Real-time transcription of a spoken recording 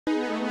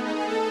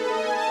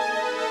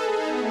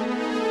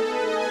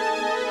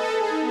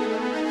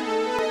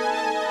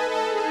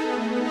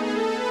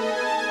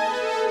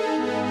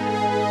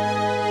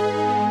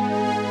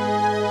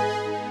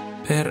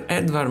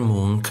Edvard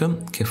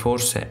Munch, che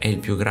forse è il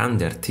più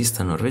grande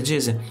artista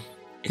norvegese,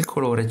 il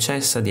colore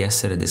cessa di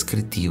essere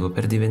descrittivo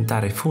per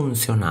diventare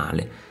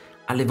funzionale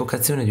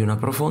all'evocazione di una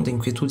profonda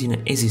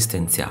inquietudine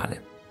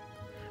esistenziale.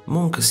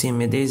 Munch si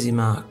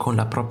immedesima con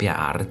la propria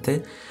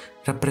arte,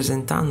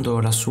 rappresentando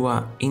la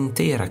sua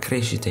intera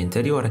crescita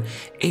interiore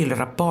e il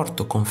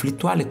rapporto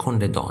conflittuale con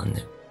le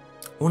donne.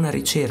 Una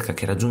ricerca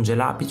che raggiunge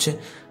l'apice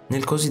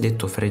nel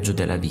cosiddetto fregio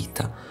della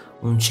vita,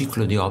 un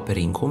ciclo di opere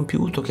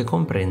incompiuto che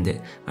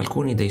comprende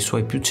alcuni dei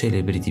suoi più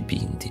celebri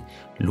dipinti,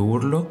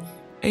 l'urlo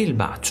e il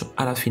bacio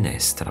alla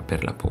finestra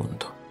per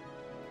l'appunto.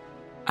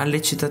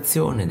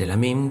 All'eccitazione della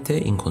mente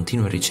in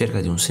continua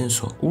ricerca di un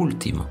senso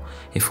ultimo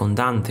e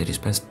fondante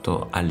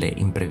rispetto alle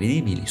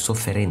imprevedibili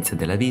sofferenze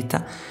della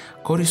vita,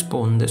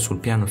 corrisponde sul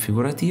piano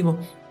figurativo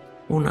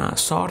una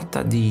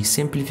sorta di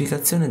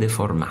semplificazione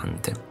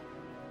deformante.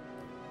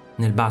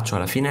 Nel bacio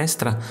alla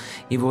finestra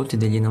i volti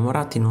degli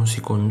innamorati non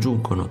si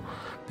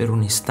congiungono per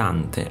un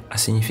istante a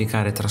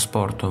significare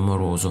trasporto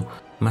amoroso,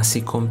 ma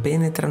si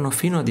compenetrano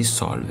fino a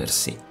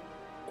dissolversi.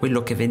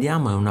 Quello che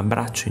vediamo è un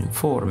abbraccio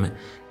informe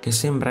che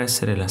sembra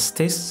essere la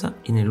stessa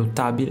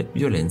ineluttabile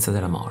violenza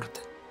della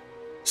morte.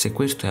 Se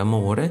questo è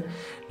amore,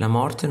 la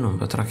morte non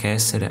potrà che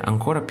essere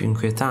ancora più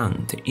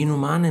inquietante,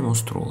 inumana e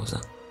mostruosa.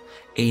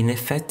 E in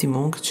effetti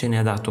Munch ce ne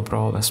ha dato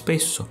prova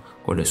spesso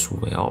con le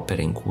sue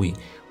opere in cui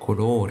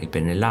colori,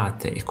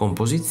 pennellate e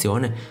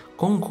composizione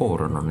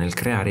concorrono nel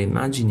creare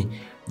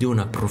immagini di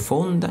una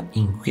profonda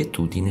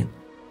inquietudine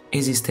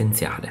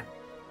esistenziale.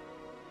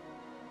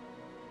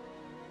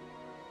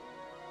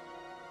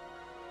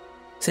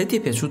 Se ti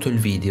è piaciuto il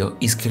video,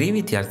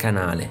 iscriviti al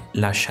canale,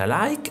 lascia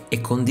like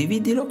e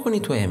condividilo con i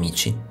tuoi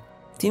amici.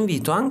 Ti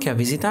invito anche a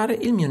visitare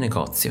il mio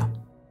negozio.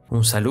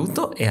 Un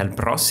saluto e al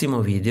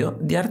prossimo video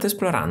di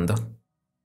Artesplorando.